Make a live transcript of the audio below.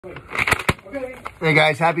Hey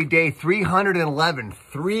guys, happy day 311,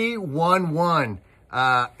 311.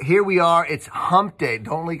 Here we are, it's hump day.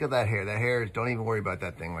 Don't look at that hair. Don't even worry about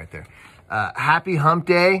that thing right there. Happy hump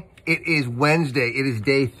day. It is Wednesday. It is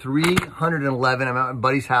day 311. I'm out at my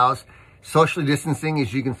buddy's house, socially distancing.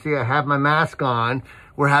 As you can see, I have my mask on.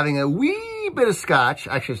 We're having a wee bit of scotch.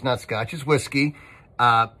 Actually, it's not scotch, it's whiskey.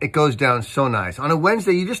 It goes down so nice. On a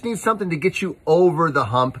Wednesday, you just need something to get you over the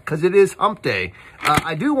hump because it is hump day.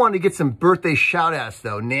 I do want to get some birthday shout outs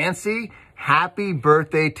though. Nancy, happy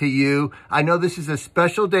birthday to you. I know this is a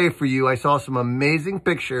special day for you. I saw some amazing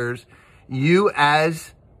pictures. You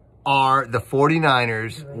as are the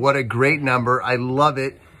 49ers. What a great number. I love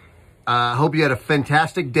it. Hope you had a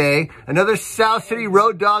fantastic day. Another South City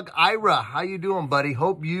Road Dog, Ira. How you doing, buddy?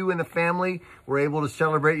 Hope you and the family were able to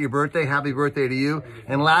celebrate your birthday. Happy birthday to you.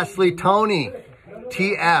 And lastly, Tony,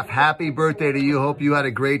 TF, happy birthday to you. Hope you had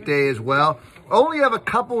a great day as well. Only have a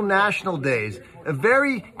couple national days. A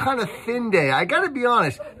very kind of thin day. I got to be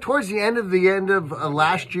honest, towards the end of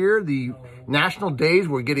last year, the national days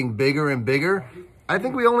were getting bigger and bigger. I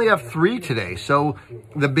think we only have 3 today. So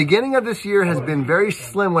the beginning of this year has been very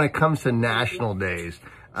slim when it comes to national days.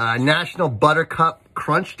 National Buttercup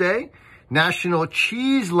Crunch Day, National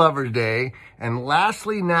Cheese Lovers Day, and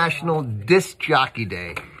lastly, National Disc Jockey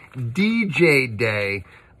Day, DJ Day.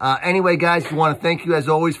 Anyway, guys, I want to thank you as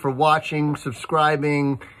always for watching,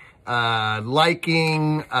 subscribing,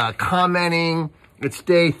 liking, commenting. It's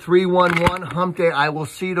day 311, hump day. I will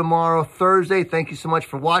see you tomorrow, Thursday. Thank you so much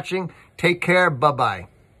for watching. Take care. Bye-bye.